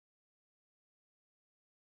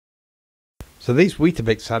So these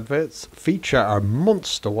Weetabix adverts feature a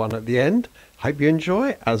monster one at the end. Hope you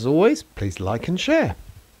enjoy. As always, please like and share.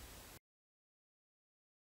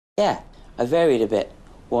 Yeah, I varied a bit.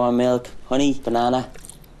 Warm milk, honey, banana.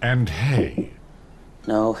 And hay.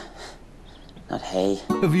 No, not hay.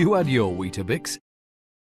 Have you had your Weetabix?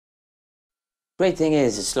 Great thing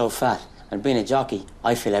is, it's low fat. And being a jockey,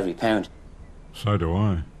 I feel every pound. So do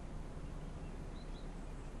I.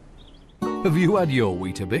 Have you had your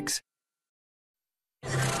Weetabix?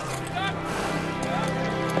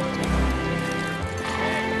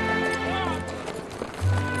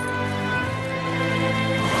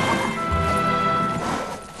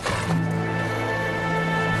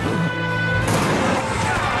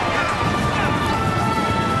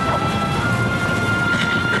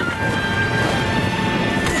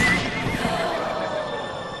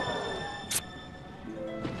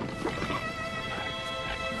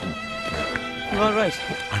 You all right?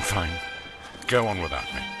 I'm fine. Go on without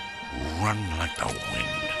me. Run like the wind.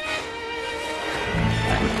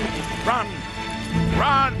 Run!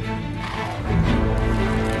 Run!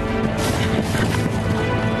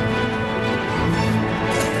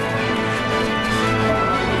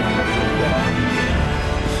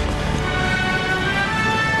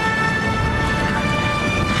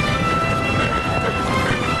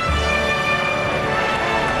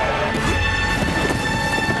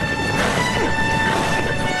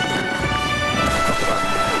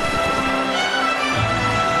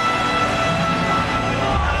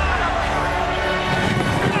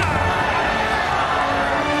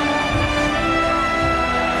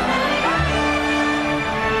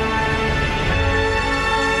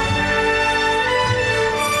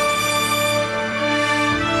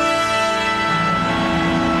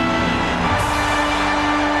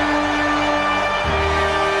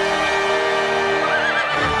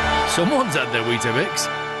 Someone's had their Weetabix.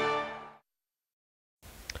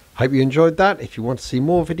 Hope you enjoyed that. If you want to see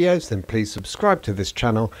more videos, then please subscribe to this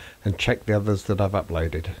channel and check the others that I've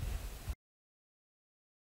uploaded.